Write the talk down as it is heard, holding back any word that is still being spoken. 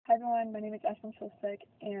Hi everyone, my name is Ashlynn,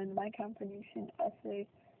 and my confirmation essay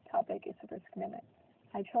topic is the first commandment.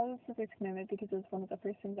 I chose the first commandment because it was one of the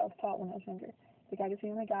first things I was taught when I was younger. The God is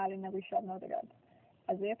the only God, and never shall no other God.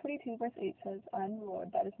 Isaiah 42 verse 8 says, I am the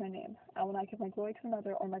Lord, that is my name. I will not give my glory to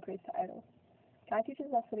another or my praise to idols. God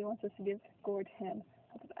teaches us that he wants us to give glory to him,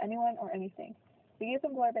 above anyone or anything. We give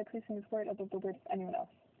him glory by placing his word above the word of anyone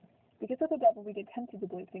else. Because of the devil, we get tempted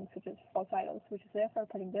to believe things such as false idols, which is therefore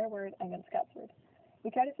putting their word against God's word. We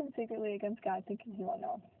try to sin secretly against God, thinking he won't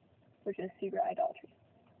know, which is secret idolatry.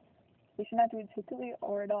 We should not do it secretly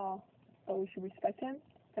or at all, but we should respect him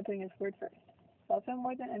by putting his word first. Love him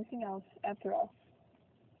more than anything else, after all.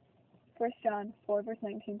 1 John 4 verse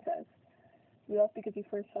 19 says, we love because he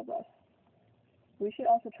first loved us. We should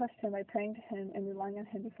also trust him by praying to him and relying on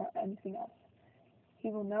him before anything else. He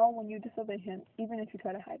will know when you disobey him, even if you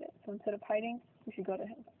try to hide it. So instead of hiding, we should go to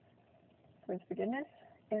him for his forgiveness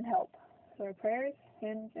and help. So our prayers,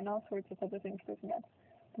 hymns, and all sorts of other things praising God.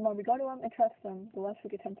 The more we go to him and trust him, the less we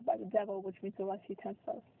get tempted by the devil, which means the less he tempts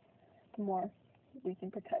us, the more we can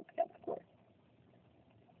protect God's glory,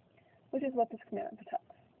 which is what this commandment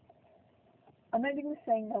protects. I'm ending with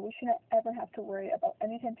saying that we shouldn't ever have to worry about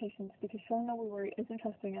any temptations, because showing that we worry isn't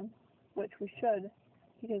trusting him, which we should,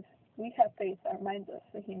 because we have faith that reminds us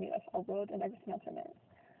that he made us our world and everything else in it.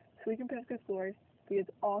 So we can protect his glory because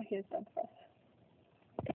all he has done for us.